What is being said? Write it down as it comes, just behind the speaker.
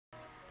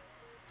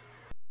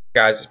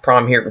Guys, it's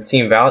Prom here from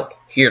Team Valak,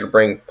 here to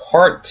bring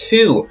part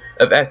 2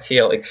 of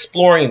FTL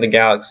Exploring the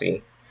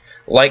Galaxy.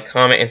 Like,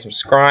 comment, and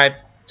subscribe.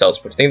 Tell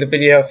us what you think of the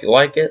video if you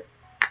like it.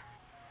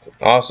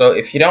 Also,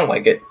 if you don't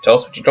like it, tell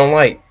us what you don't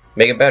like.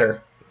 Make it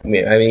better.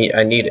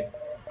 I need it.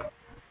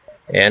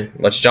 And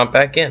let's jump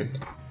back in.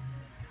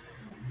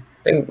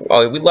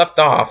 We left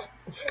off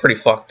pretty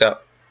fucked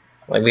up.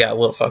 Like, we got a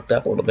little fucked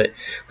up a little bit.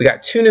 We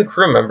got 2 new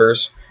crew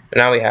members, and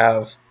now we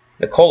have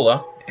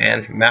Nicola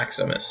and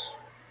Maximus.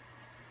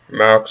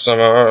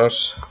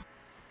 Maximus.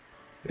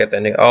 We got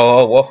that nigga.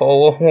 Oh,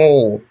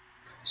 whoa.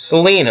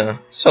 Selena,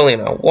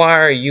 why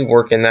are you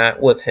working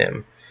that with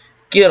him?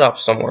 Get up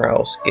somewhere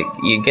else. Get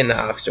in the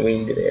oxygen we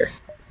need you there.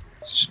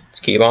 Let's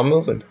keep on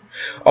moving.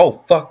 Oh,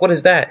 fuck, what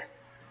is that?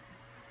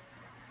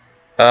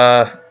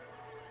 Oh,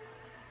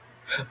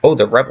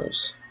 the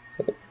rebels.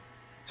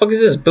 Fuck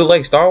is this,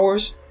 bootleg Star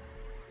Wars?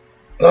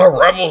 The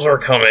rebels are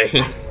coming.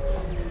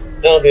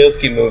 Okay, let's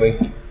keep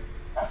moving.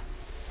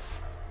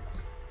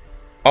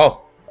 Oh.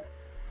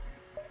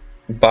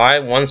 Buy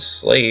 1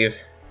 slave.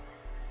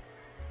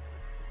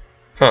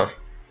 Huh.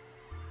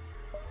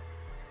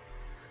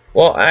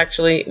 Well,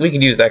 actually, we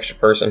could use the extra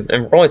person.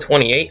 And we're only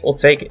 28, we'll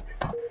take it.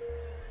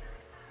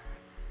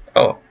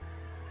 Oh.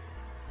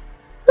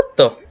 What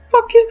the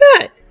fuck is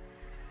that?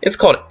 It's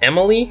called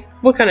Emily?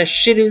 What kind of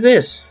shit is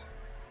this?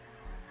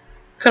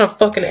 What kind of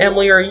fucking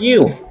Emily are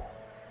you?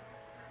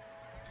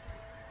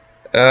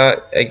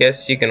 I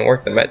guess you can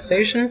work the med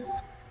station?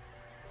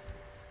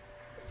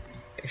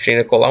 Actually,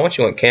 Nicole, I want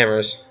you on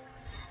cameras.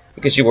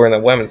 Look at you wearing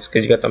that weapons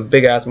because you got them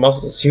big ass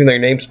muscles. Even though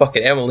your name's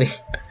fucking Emily.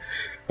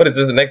 What is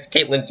this, next to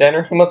Caitlyn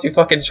Jenner? You must be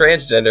fucking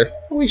transgender.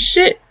 Holy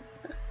shit.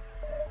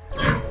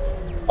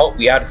 Oh,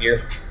 we out of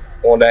here.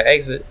 On that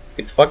exit.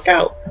 Get the fuck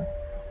out.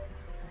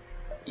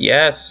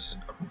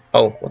 Yes.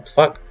 Oh, what the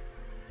fuck?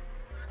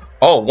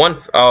 Oh,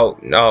 oh,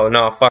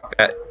 no, fuck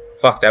that.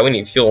 Fuck that. We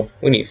need fuel.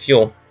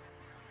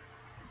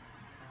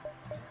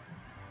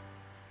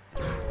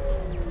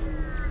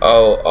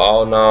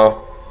 Oh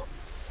no.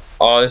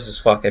 Oh, this is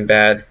fucking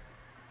bad.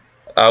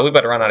 We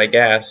better run out of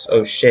gas.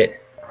 Oh shit.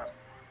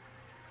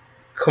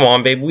 Come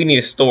on, baby, we need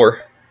a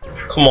store.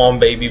 Come on,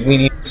 baby, we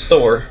need a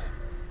store.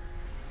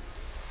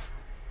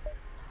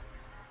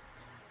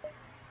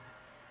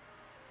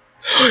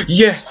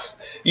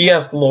 Yes!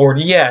 Yes,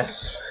 Lord,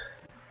 yes!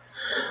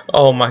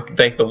 Oh my,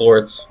 thank the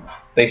Lords.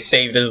 They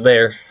saved us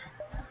there.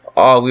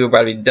 Oh, we were about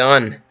to be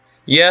done.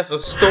 Yes, a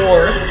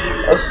store!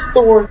 A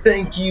store,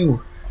 thank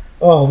you!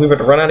 Oh, we were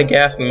to run out of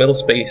gas in the middle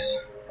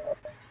space.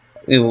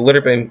 We were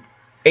literally been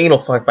anal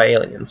fucked by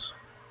aliens.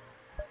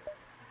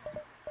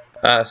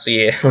 So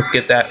yeah, let's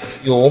get that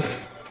fuel.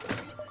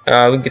 We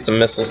can get some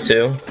missiles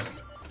too.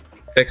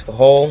 Fix the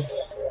hull.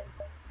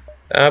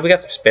 We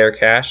got some spare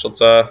cash. Let's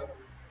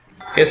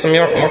get some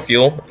more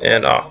fuel.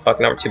 And oh fuck,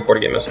 now we're too poor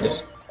to get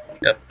missiles.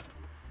 Yep.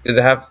 Good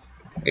to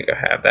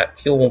have that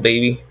fuel,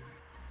 baby.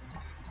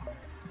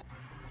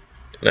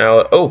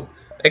 Now, oh,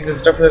 exit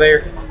stuff over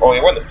there. Oh,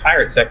 yeah, we're in the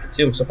pirate sector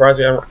too. I'm surprised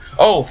we haven't.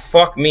 Oh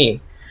fuck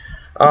me.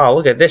 Oh,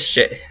 look at this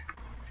shit.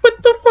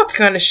 What the fuck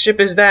kind of ship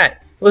is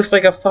that? It looks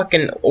like a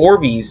fucking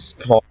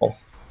Orbeez ball.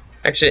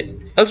 Actually,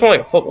 it looks more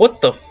like a foot.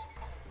 What the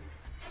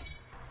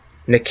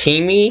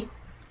Nakimi?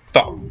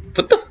 What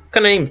the fuck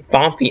kind of name?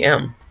 Bomphy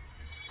M.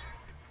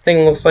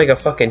 Thing looks like a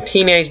fucking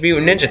Teenage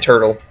Mutant Ninja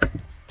Turtle.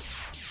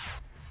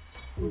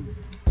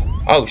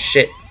 Oh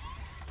shit.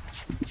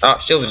 Oh,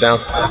 shields are down.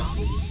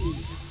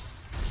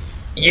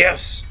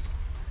 Yes!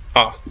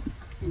 Oh,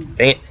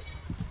 dang it.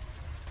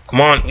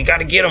 Come on, we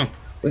gotta get him.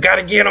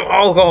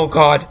 Oh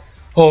god.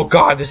 Oh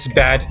god, this is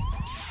bad.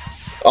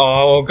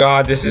 Oh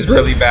god, this is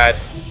really bad.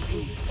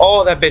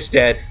 Oh, that bitch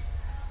dead.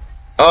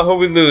 Oh, who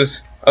we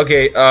lose?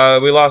 Okay,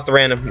 we lost the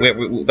random.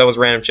 That was a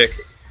random chick.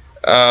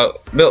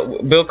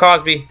 Bill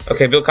Cosby.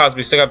 Okay, Bill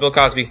Cosby. Still got Bill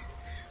Cosby.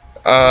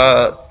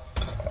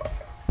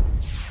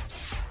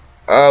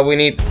 We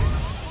need.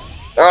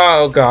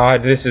 Oh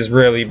god, this is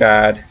really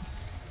bad.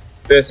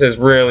 This is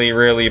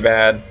really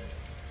bad.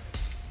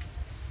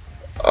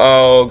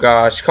 Oh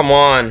gosh, come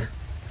on.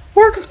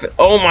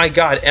 Oh my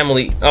god,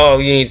 Emily. Oh,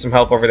 you need some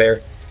help over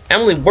there.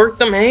 Emily, work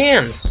them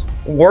hands.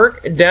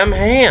 Work them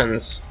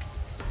hands.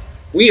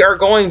 We are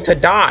going to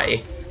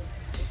die.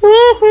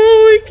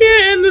 Oh, we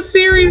can't end the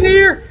series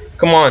here.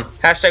 Come on.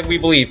 Hashtag we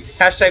believe.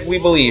 Hashtag we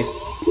believe.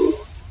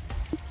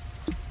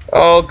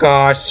 Oh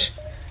gosh.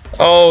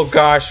 Oh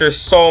gosh, there's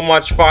so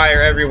much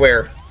fire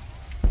everywhere.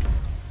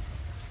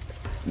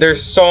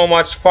 There's so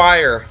much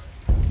fire.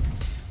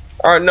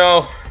 Oh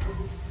no.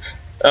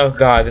 Oh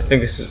god, I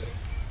think this is.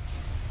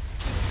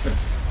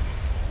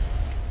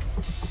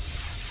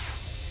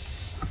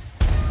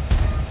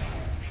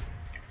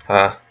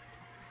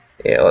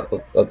 Yeah,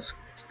 let's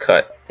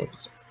cut.